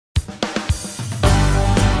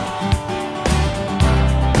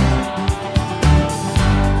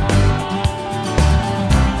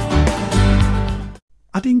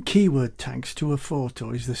Adding keyword tags to a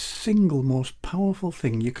photo is the single most powerful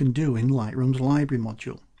thing you can do in Lightroom's library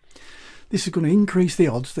module. This is going to increase the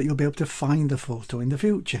odds that you'll be able to find the photo in the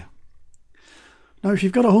future. Now, if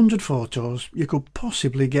you've got 100 photos, you could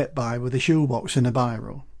possibly get by with a shoebox and a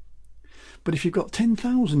biro. But if you've got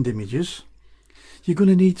 10,000 images, you're going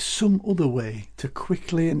to need some other way to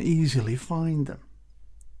quickly and easily find them.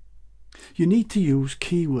 You need to use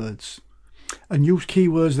keywords, and use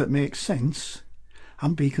keywords that make sense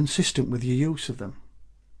and be consistent with your use of them.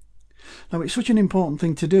 Now, it's such an important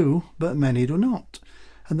thing to do, but many do not,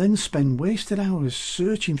 and then spend wasted hours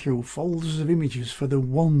searching through folders of images for the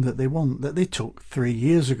one that they want that they took 3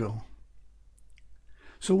 years ago.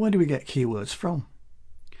 So where do we get keywords from?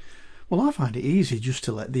 Well, I find it easy just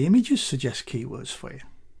to let the images suggest keywords for you.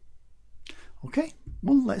 Okay,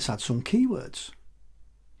 well, let's add some keywords.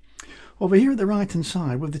 Over here at the right hand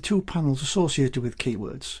side, with the two panels associated with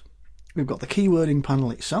keywords, we've got the keywording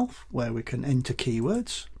panel itself, where we can enter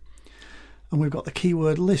keywords, and we've got the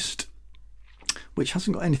keyword list, which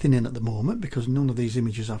hasn't got anything in at the moment because none of these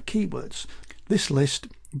images have keywords. This list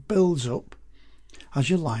builds up as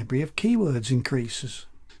your library of keywords increases.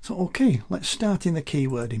 So okay, let's start in the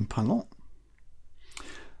keywording panel,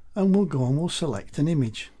 and we'll go and we'll select an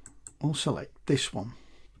image. I'll select this one.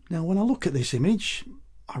 Now, when I look at this image,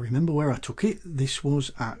 I remember where I took it. This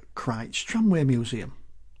was at Christchurch Tramway Museum.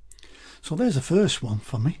 So there's the first one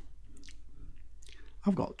for me.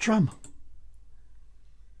 I've got tram.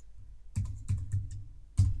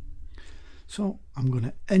 So I'm going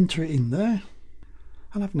to enter it in there,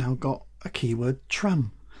 and I've now got a keyword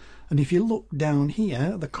tram. And if you look down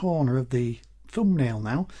here at the corner of the thumbnail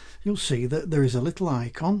now, you'll see that there is a little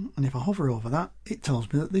icon, and if I hover over that, it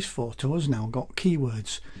tells me that this photo has now got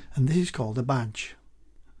keywords, and this is called a badge.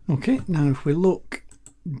 Okay, now if we look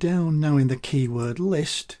down now in the keyword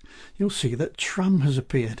list, you'll see that tram has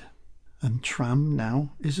appeared, and tram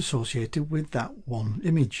now is associated with that one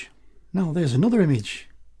image. Now there's another image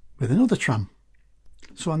with another tram,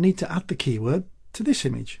 so I need to add the keyword to this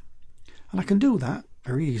image, and I can do that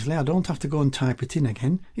very easily. I don't have to go and type it in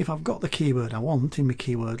again. If I've got the keyword I want in my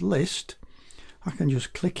keyword list, I can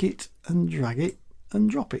just click it and drag it and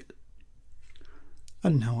drop it,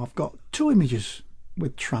 and now I've got two images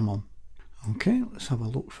with tram on. Okay, let's have a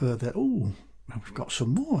look further. Oh, we've got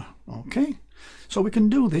some more. Okay, so we can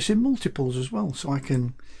do this in multiples as well. So I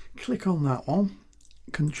can click on that one,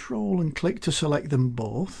 control and click to select them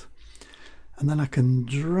both, and then I can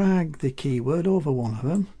drag the keyword over one of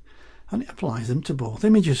them, and it applies them to both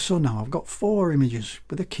images. So now I've got 4 images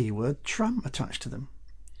with the keyword tram attached to them.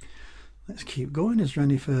 Let's keep going. Is there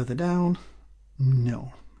any further down?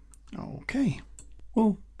 No. Okay,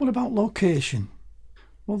 well, what about location?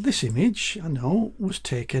 Well, this image, I know, was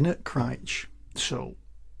taken at Christchurch, so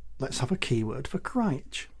let's have a keyword for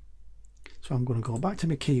Christchurch. So I'm going to go back to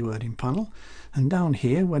my keywording panel, and down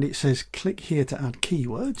here where it says click here to add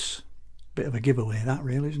keywords, bit of a giveaway that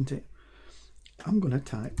really, isn't it? I'm going to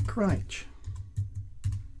type Christchurch,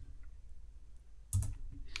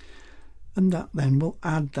 and that then will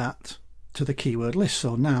add that to the keyword list.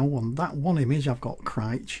 So now on that one image I've got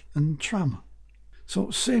Christchurch and tram.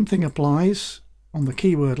 So same thing applies on the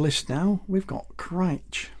keyword list. Now we've got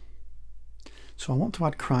Christchurch, so I want to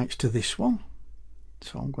add Christchurch to this one,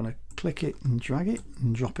 so I'm going to click it and drag it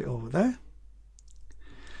and drop it over there,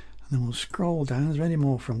 and then we'll scroll down. Is there any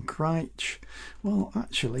more from Christchurch? Well,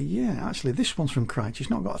 actually, yeah, this one's from Christchurch. It's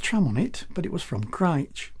not got a tram on it, but it was from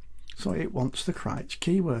Christchurch, so it wants the Christchurch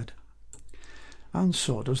keyword, and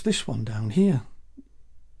so does this one down here.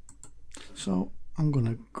 So I'm going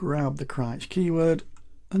to grab the Christchurch keyword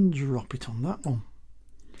and drop it on that one.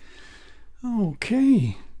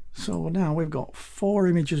 Okay, so now we've got 4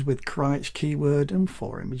 images with Christchurch keyword and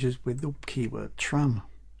 4 images with the keyword tram.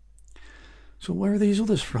 So where are these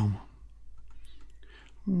others from?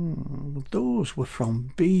 Those were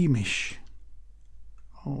from Beamish.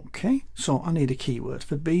 Okay, so I need a keyword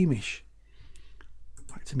for Beamish.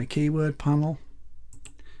 Back to my keyword panel.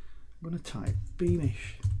 I'm going to type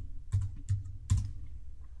Beamish.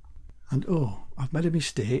 And oh, I've made a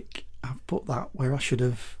mistake. I've put that where I should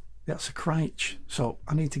have. That's a Christchurch, so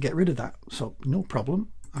I need to get rid of that. So no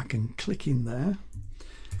problem, I can click in there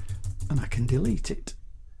and I can delete it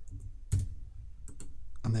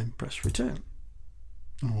and then press return.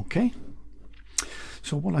 Okay,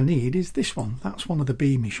 so what I need is this one. That's one of the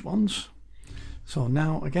Beamish ones. So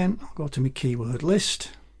now again, I'll go to my keyword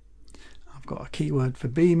list. I've got a keyword for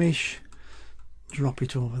Beamish, drop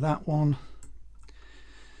it over that one.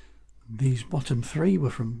 These bottom 3 were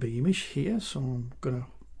from Beamish here, so I'm going to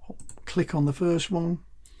click on the first one,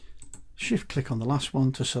 shift click on the last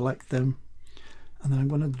one to select them, and then I'm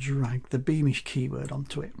going to drag the Beamish keyword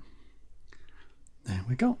onto it. There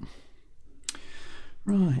we go.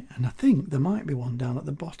 Right, and I think there might be one down at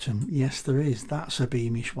the bottom. Yes, there is. That's a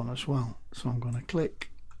Beamish one as well. So I'm going to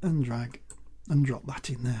click and drag and drop that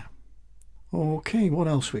in there. Okay, what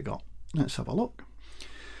else we got? Let's have a look.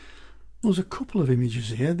 There's a couple of images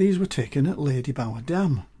here. These were taken at Lady Bower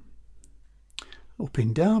Dam up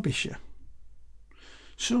in Derbyshire.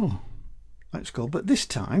 So let's go, but this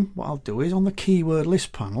time what I'll do is on the keyword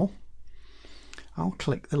list panel I'll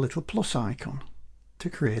click the little plus icon to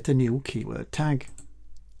create a new keyword tag,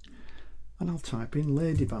 and I'll type in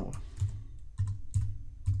Lady Bower.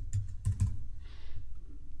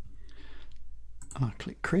 And I'll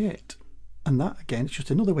click create, and that again, it's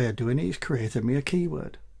just another way of doing it. It's created me a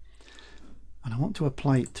keyword, and I want to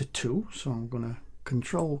apply it to 2, so I'm going to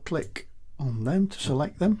control click on them to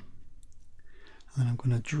select them, and then I'm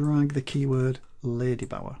going to drag the keyword Lady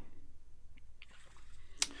Bower.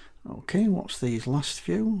 Okay, what's these last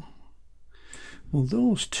few? Well,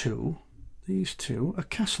 these two are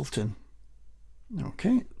Castleton.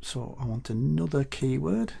 Okay, so I want another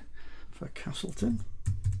keyword for Castleton.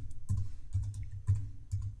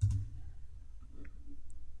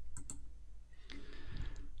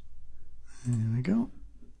 There we go.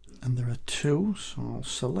 And there are 2, so I'll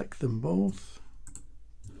select them both,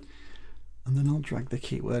 and then I'll drag the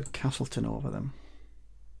keyword Castleton over them.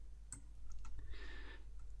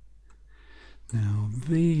 Now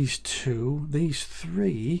these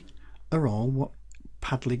 3 are all what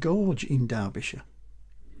Padley Gorge in Derbyshire,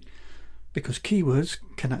 because keywords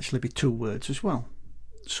can actually be 2 words as well.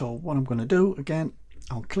 So what I'm going to do, again,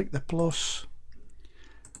 I'll click the plus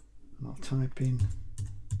and I'll type in,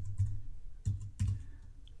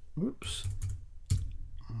 whoops,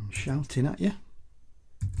 I'm shouting at you,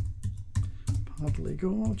 Padley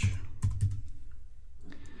Gorge,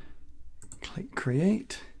 click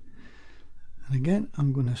create, and again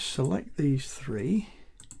I'm going to select these 3,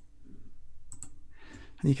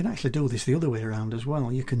 and you can actually do this the other way around as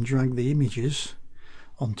well. You can drag the images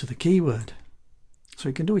onto the keyword, so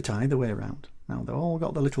you can do it either way around. Now they've all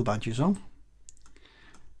got the little badges on,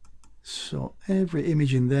 so every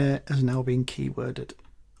image in there has now been keyworded.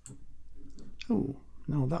 Oh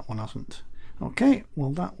no, that one hasn't. Okay,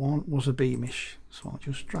 well that one was a Beamish, so I'll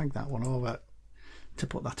just drag that one over to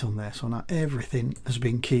put that on there. So now everything has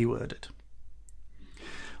been keyworded.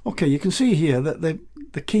 Okay, you can see here that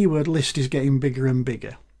the keyword list is getting bigger and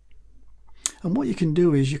bigger, and what you can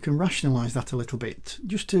do is you can rationalize that a little bit,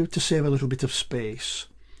 just to save a little bit of space.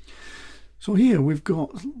 So here we've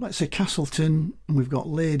got, let's say, Castleton, and we've got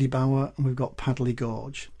Lady Bower, and we've got Padley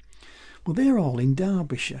Gorge. Well, they're all in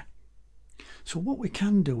Derbyshire. So what we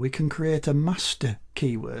can do, we can create a master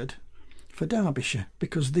keyword for Derbyshire,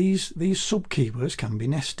 because these sub keywords can be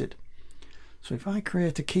nested. So if I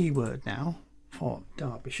create a keyword now for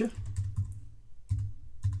Derbyshire,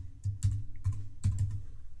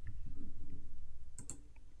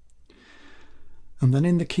 and then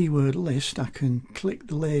in the keyword list I can click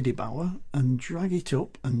the Lady Bower and drag it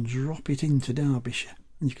up and drop it into Derbyshire,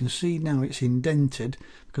 and you can see now it's indented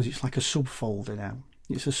because it's like a subfolder now.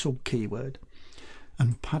 It's a sub keyword.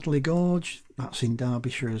 And Padley Gorge, that's in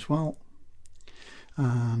Derbyshire as well,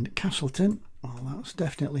 and Castleton, well, that's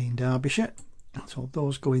definitely in Derbyshire, so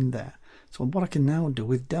those go in there. So what I can now do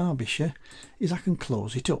with Derbyshire is I can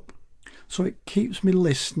close it up, so it keeps my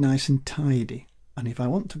list nice and tidy, and if I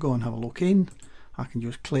want to go and have a look in, I can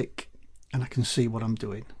just click and I can see what I'm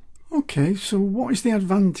doing. Okay, so what is the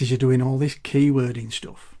advantage of doing all this keywording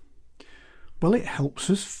stuff? Well, it helps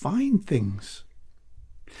us find things.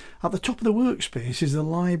 At the top of the workspace is the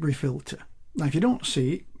library filter. Now if you don't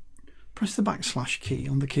see it, press the / key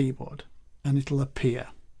on the keyboard and it'll appear.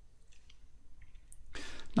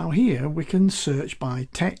 Now here we can search by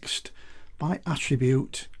text, by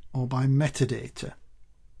attribute, or by metadata.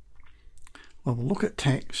 Well, we'll look at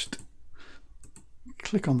text,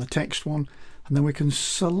 click on the text one, and then we can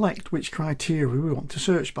select which criteria we want to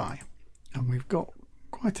search by. And we've got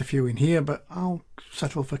quite a few in here, but I'll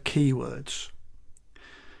settle for keywords.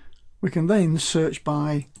 We can then search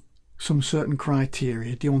by some certain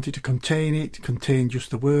criteria. Do you want it to contain just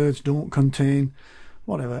the words, don't contain,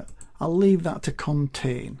 whatever. I'll leave that to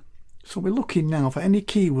contain. So we're looking now for any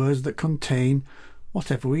keywords that contain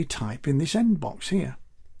whatever we type in this end box here.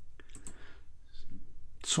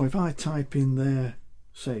 So if I type in there,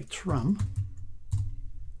 say tram,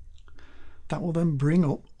 that will then bring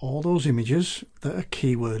up all those images that are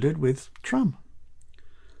keyworded with tram.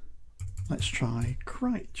 Let's try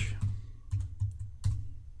Crouch.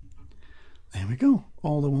 There we go,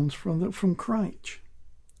 all the ones from Crouch.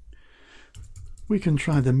 we can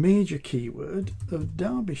try the major keyword of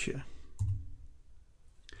Derbyshire.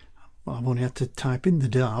 Well, I've only had to type in the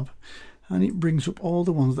Derb and it brings up all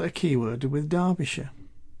the ones that are keyworded with Derbyshire.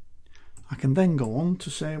 I can then go on to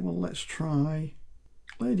say, well, let's try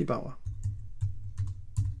Ladybower.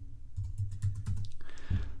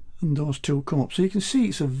 And those two come up. So you can see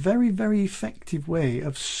it's a very, very effective way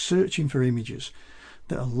of searching for images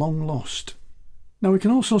that are long lost. Now we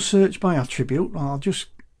can also search by attribute. I'll just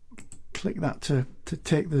click that to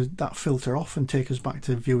take that filter off and take us back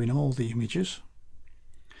to viewing all the images.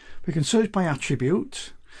 We can search by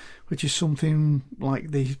attribute, which is something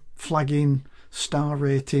like the flagging, star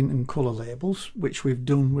rating and colour labels, which we've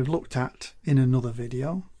looked at in another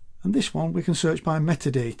video. And this one we can search by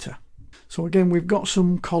metadata. So again, we've got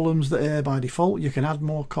some columns that are by default. You can add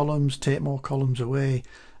more columns, take more columns away,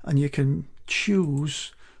 and you can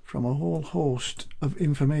choose from a whole host of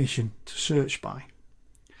information to search by.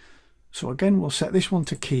 So again, we'll set this one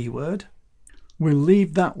to keyword. We'll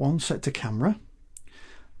leave that one set to camera.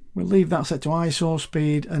 We'll leave that set to ISO,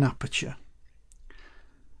 speed and aperture.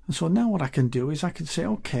 And so now what I can do is I can say,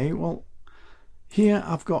 okay, well, here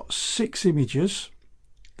I've got 6 images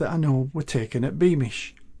that I know were taken at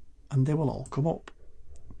Beamish, and they will all come up.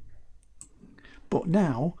 But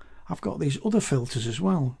now I've got these other filters as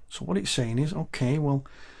well. So what it's saying is, okay, well,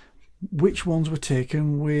 which ones were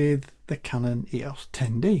taken with the Canon EOS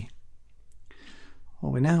 10D?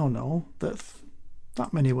 Well, we now know that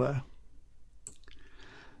that many were.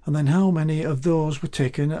 And then how many of those were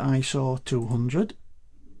taken at ISO 200?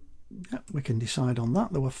 Yeah, we can decide on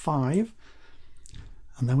that. There were 5.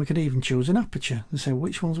 And then we can even choose an aperture and say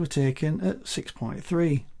which ones were taken at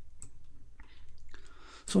 6.3.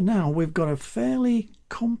 So now we've got a fairly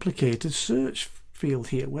complicated search field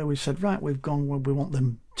here where we've said, right, we've gone where we want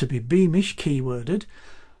them to be Beamish keyworded.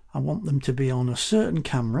 I want them to be on a certain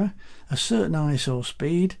camera, a certain ISO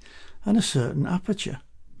speed and a certain aperture.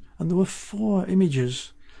 And there were 4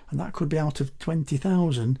 images, and that could be out of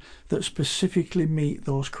 20,000 that specifically meet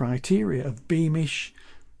those criteria of Beamish,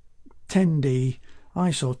 10D,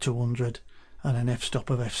 ISO 200 and an f-stop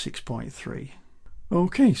of f6.3.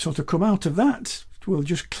 Okay, so to come out of that, we'll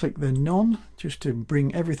just click the none just to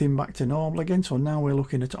bring everything back to normal again. So now we're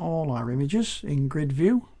looking at all our images in grid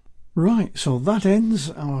view. Right, so that ends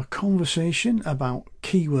our conversation about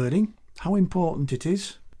keywording, how important it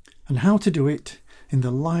is, and how to do it in the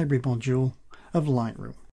library module of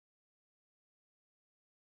Lightroom.